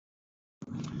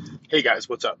Hey guys,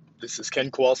 what's up? This is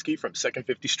Ken Kowalski from Second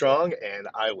 50 Strong, and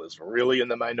I was really in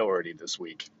the minority this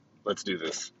week. Let's do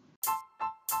this.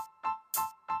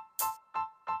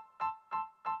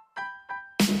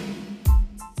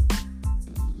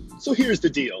 So here's the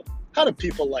deal. How do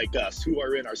people like us, who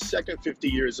are in our second 50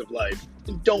 years of life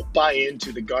and don't buy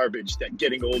into the garbage that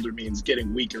getting older means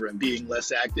getting weaker and being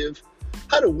less active,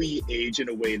 how do we age in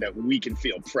a way that we can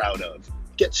feel proud of?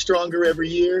 Get stronger every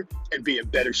year and be in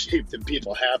better shape than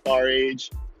people half our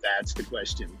age? That's the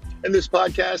question. And this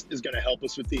podcast is going to help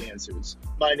us with the answers.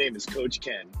 My name is Coach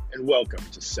Ken, and welcome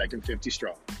to Second 50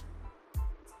 Strong.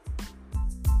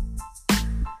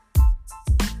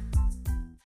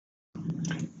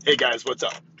 Hey guys, what's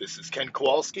up? This is Ken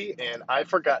Kowalski, and I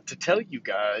forgot to tell you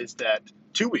guys that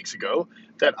 2 weeks ago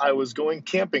that I was going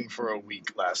camping for a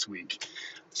week last week.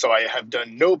 So I have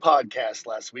done no podcast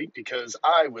last week because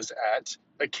I was at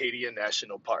Acadia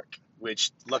National Park,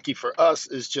 which, lucky for us,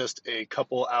 is just a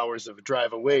couple hours of a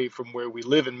drive away from where we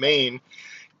live in Maine,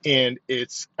 and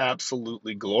it's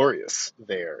absolutely glorious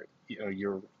there.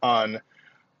 You're on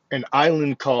an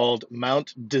island called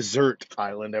Mount Desert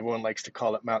Island. Everyone likes to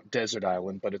call it Mount Desert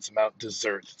Island, but it's Mount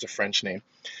Desert. It's a French name.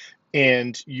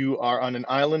 And you are on an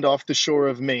island off the shore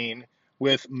of Maine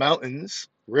with mountains,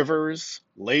 rivers,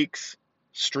 lakes,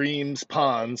 streams,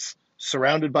 ponds,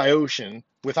 surrounded by ocean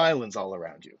with islands all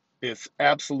around you. It's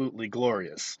absolutely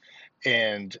glorious.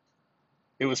 And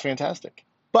it was fantastic.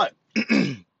 But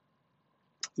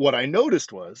what I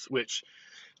noticed was, which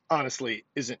honestly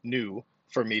isn't new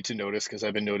for me to notice because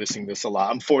I've been noticing this a lot.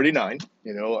 I'm 49.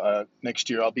 Next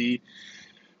year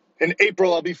in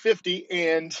April, I'll be 50.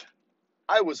 And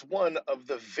I was one of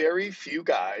the very few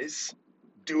guys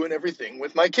doing everything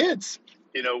with my kids.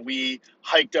 We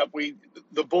hiked up,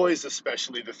 the boys,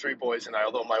 especially the three boys and I,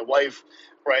 although my wife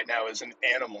right now is an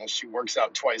animal. She works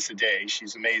out twice a day.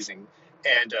 She's amazing.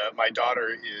 And my daughter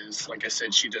is, like I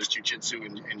said, she does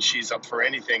jujitsu and she's up for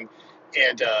anything.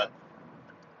 And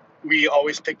we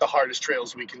always pick the hardest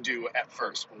trails we can do at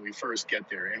first when we first get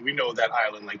there. And we know that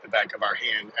island like the back of our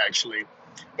hand, actually.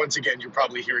 Once again, you're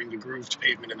probably hearing the grooved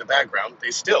pavement in the background.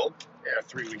 They still,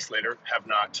 3 weeks later, have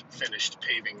not finished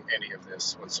paving any of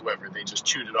this whatsoever. They just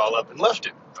chewed it all up and left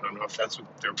it. I don't know if that's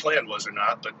what their plan was or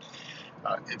not, but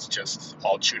it's just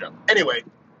all chewed up. Anyway,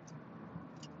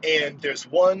 and there's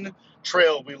one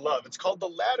trail we love. It's called the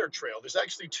Ladder Trail. There's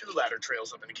actually two ladder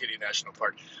trails up in Acadia National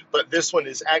Park, but this one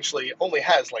is actually only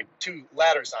has like two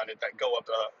ladders on it that go up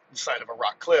the side of a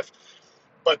rock cliff,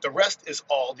 but the rest is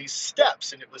all these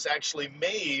steps, and it was actually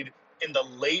made in the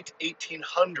late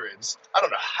 1800s. I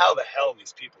don't know how the hell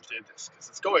these people did this because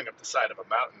it's going up the side of a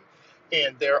mountain,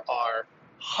 and there are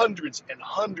hundreds and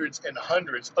hundreds and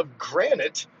hundreds of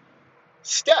granite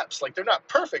steps. Like, they're not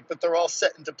perfect, but they're all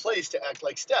set into place to act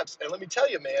like steps. And let me tell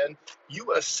you, man,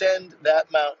 you ascend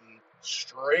that mountain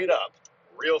straight up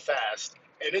real fast,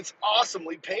 and it's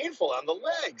awesomely painful on the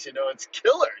legs. It's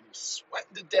killer, and you're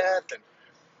sweating to death,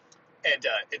 and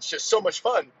it's just so much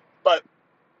fun. But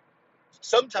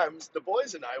sometimes the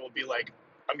boys and I will be like,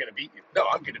 I'm going to beat you. No,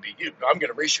 I'm going to beat you. No, I'm going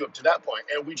to race you up to that point.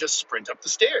 And we just sprint up the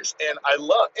stairs. And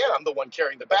I'm the one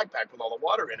carrying the backpack with all the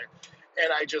water in it.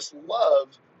 And I just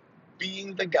love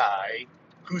being the guy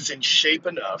who's in shape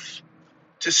enough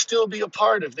to still be a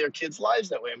part of their kids' lives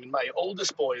that way. I mean, my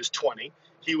oldest boy is 20.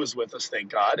 He was with us, thank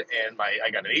God. And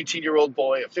I got an 18-year-old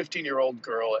boy, a 15-year-old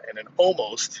girl, and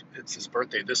it's his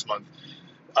birthday this month,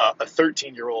 a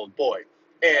 13-year-old boy.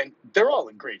 And they're all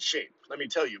in great shape. Let me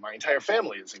tell you, my entire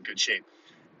family is in good shape.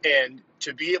 And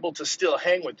to be able to still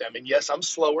hang with them, and yes, I'm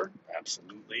slower,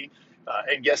 absolutely.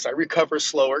 And yes, I recover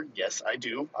slower. Yes, I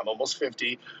do. I'm almost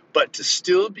 50. But to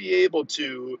still be able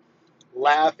to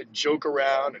laugh and joke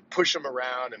around and push them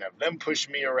around and have them push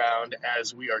me around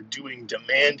as we are doing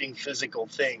demanding physical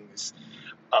things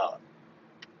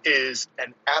is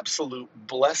an absolute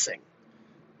blessing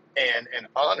and an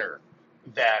honor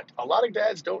that a lot of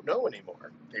dads don't know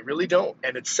anymore. They really don't.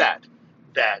 And it's sad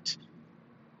that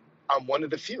I'm one of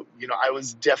the few. I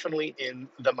was definitely in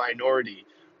the minority.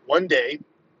 One day,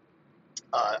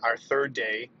 our third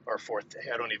day or fourth day,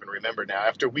 I don't even remember now,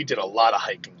 after we did a lot of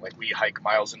hiking, like we hike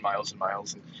miles and miles and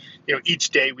miles. And, each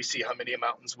day we see how many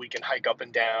mountains we can hike up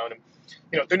and down.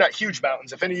 And, they're not huge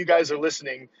mountains. If any of you guys are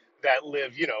listening that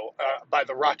live, by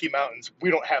the Rocky Mountains, we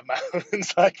don't have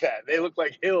mountains like that. They look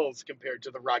like hills compared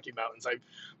to the Rocky Mountains. I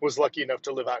was lucky enough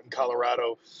to live out in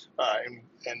Colorado,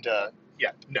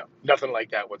 no, nothing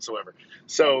like that whatsoever.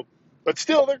 So, but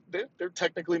still, they're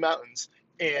technically mountains.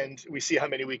 And we see how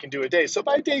many we can do a day. So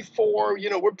by day 4,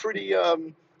 we're pretty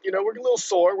we're a little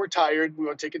sore, we're tired, we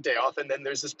want to take a day off. And then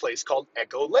there's this place called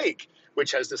Echo Lake,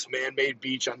 which has this man-made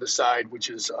beach on the side, which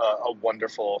is a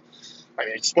wonderful, I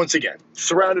mean, it's once again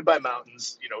surrounded by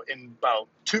mountains. In about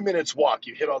 2 minutes walk,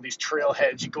 you hit all these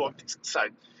trailheads. You go up the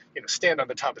side, stand on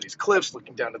the top of these cliffs,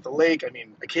 looking down at the lake. I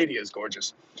mean, Acadia is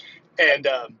gorgeous, and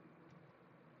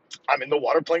I'm in the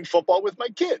water playing football with my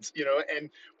kids, and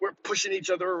we're pushing each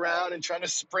other around and trying to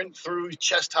sprint through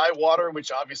chest-high water,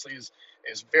 which obviously is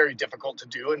very difficult to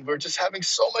do. And we're just having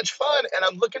so much fun. And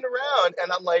I'm looking around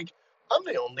and I'm like, I'm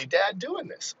the only dad doing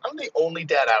this. I'm the only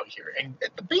dad out here. And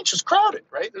the beach is crowded,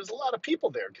 right? There's a lot of people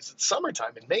there because it's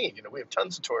summertime in Maine. We have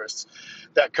tons of tourists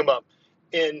that come up.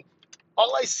 And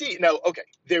all I see now, okay,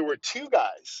 there were two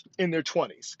guys in their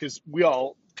 20s, because we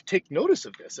all take notice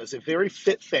of this as a very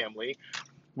fit family.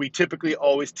 We typically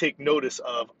always take notice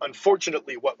of,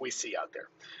 unfortunately, what we see out there.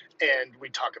 And we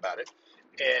talk about it.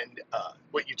 And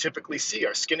what you typically see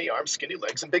are skinny arms, skinny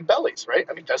legs, and big bellies, right?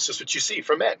 I mean, that's just what you see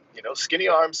for men. Skinny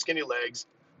arms, skinny legs.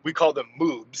 We call them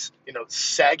moobs,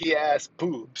 saggy ass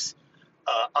boobs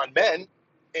on men,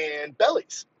 and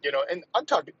bellies, and I'm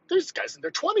talking, there's guys in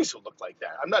their 20s who look like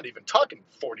that. I'm not even talking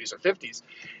 40s or 50s.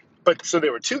 But so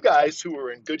there were two guys who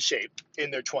were in good shape in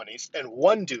their 20s, and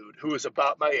one dude who was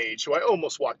about my age, who I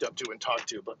almost walked up to and talked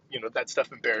to, but that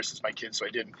stuff embarrasses my kids, so I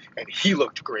didn't. And he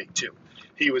looked great too.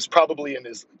 He was probably in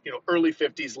his early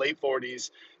 50s, late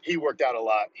 40s. He worked out a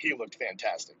lot. He looked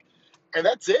fantastic, and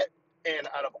that's it. And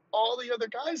out of all the other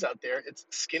guys out there, it's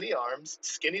skinny arms,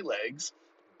 skinny legs,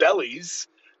 bellies,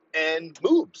 and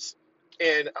boobs.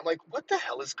 And I'm like, what the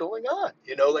hell is going on?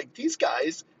 Like these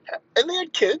guys, and they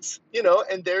had kids,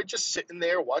 and they're just sitting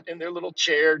there in their little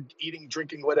chair, eating,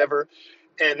 drinking, whatever,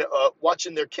 and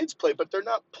watching their kids play, but they're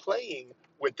not playing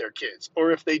with their kids.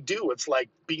 Or if they do, it's like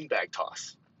beanbag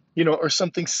toss, or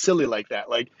something silly like that.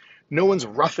 Like no one's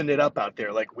roughing it up out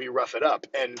there like we rough it up.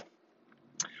 And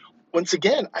once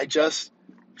again, I just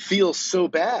feel so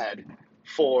bad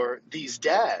for these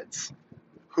dads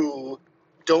who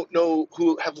don't know,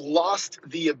 who have lost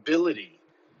the ability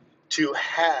to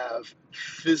have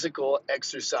physical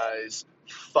exercise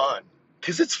fun.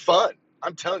 Because it's fun.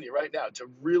 I'm telling you right now, to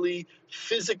really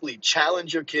physically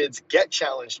challenge your kids, get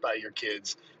challenged by your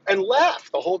kids, and laugh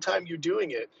the whole time you're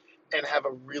doing it and have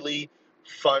a really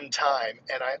fun time.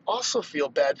 And I also feel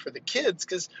bad for the kids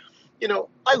because,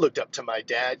 I looked up to my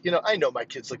dad. I know my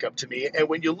kids look up to me. And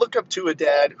when you look up to a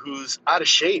dad who's out of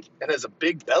shape and has a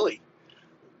big belly,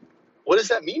 what does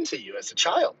that mean to you as a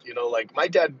child? Like my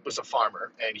dad was a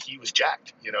farmer and he was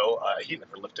jacked. He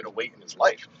never lifted a weight in his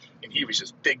life, and he was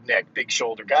just big neck, big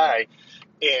shoulder guy.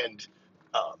 And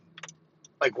um,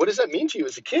 like, what does that mean to you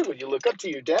as a kid when you look up to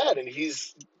your dad and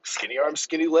he's skinny arms,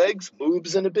 skinny legs,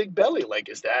 boobs, and a big belly? Like,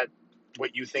 is that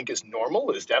what you think is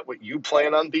normal? Is that what you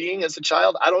plan on being as a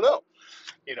child? I don't know.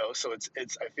 So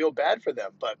it's I feel bad for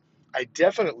them, but I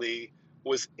definitely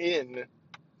was in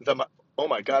the, oh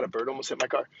my God, a bird almost hit my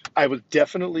car. I was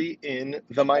definitely in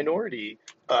the minority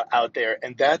out there.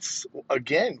 And that's,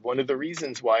 again, one of the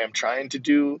reasons why I'm trying to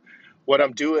do what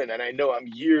I'm doing. And I know I'm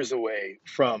years away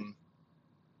from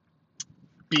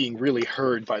being really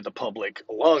heard by the public,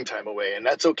 a long time away. And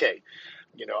that's okay.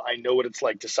 I know what it's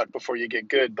like to suck before you get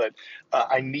good, but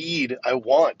I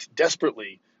want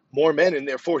desperately more men in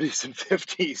their 40s and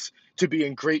 50s to be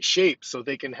in great shape so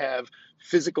they can have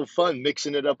physical fun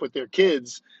mixing it up with their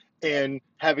kids and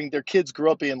having their kids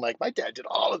grow up being like, my dad did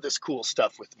all of this cool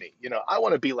stuff with me. I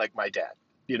want to be like my dad,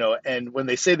 and when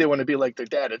they say they want to be like their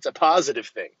dad, it's a positive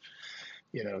thing,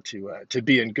 to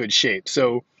be in good shape.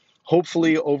 So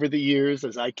hopefully over the years,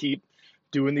 as I keep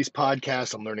doing these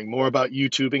podcasts, I'm learning more about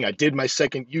YouTubing. I did my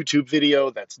second YouTube video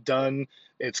that's done.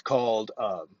 It's called,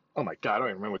 oh my God, I don't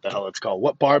even remember what the hell it's called.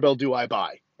 What barbell do I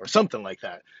buy? Or something like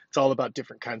that. It's all about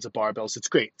different kinds of barbells. It's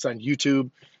great. It's on YouTube.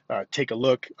 Take a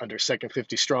look under Second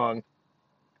 50 Strong,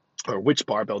 or which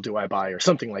barbell do I buy, or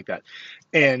something like that.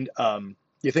 And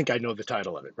you think I know the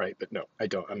title of it, right? But no, I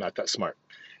don't. I'm not that smart.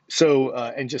 So,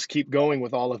 and just keep going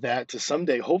with all of that to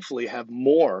someday hopefully have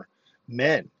more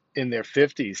men in their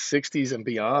 50s, 60s, and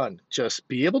beyond just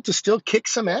be able to still kick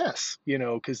some ass,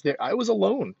 because I was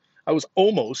alone. I was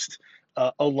almost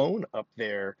alone up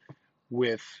there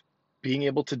with being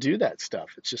able to do that stuff.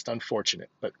 It's just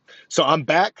unfortunate. But so I'm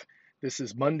back. This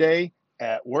is Monday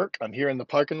at work. I'm here in the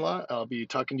parking lot. I'll be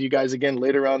talking to you guys again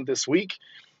later on this week.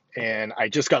 And I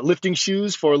just got lifting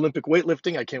shoes for Olympic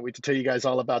weightlifting. I can't wait to tell you guys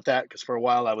all about that, because for a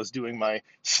while I was doing my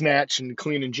snatch and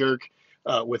clean and jerk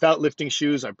without lifting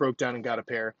shoes. I broke down and got a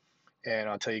pair, and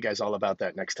I'll tell you guys all about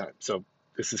that next time. So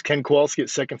this is Ken Kowalski at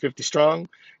Second 50 Strong.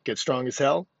 Get strong as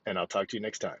hell, and I'll talk to you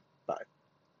next time. Bye.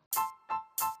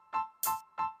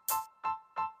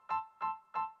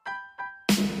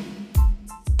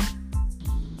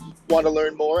 Want to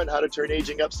learn more on how to turn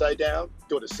aging upside down?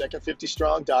 Go to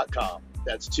second50strong.com.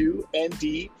 That's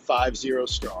 2ND50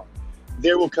 strong.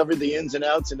 There we'll cover the ins and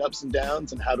outs and ups and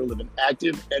downs and how to live an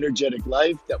active, energetic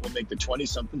life that will make the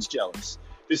 20-somethings jealous.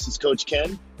 This is Coach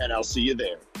Ken, and I'll see you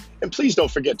there. And please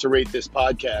don't forget to rate this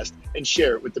podcast and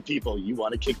share it with the people you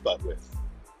want to kick butt with.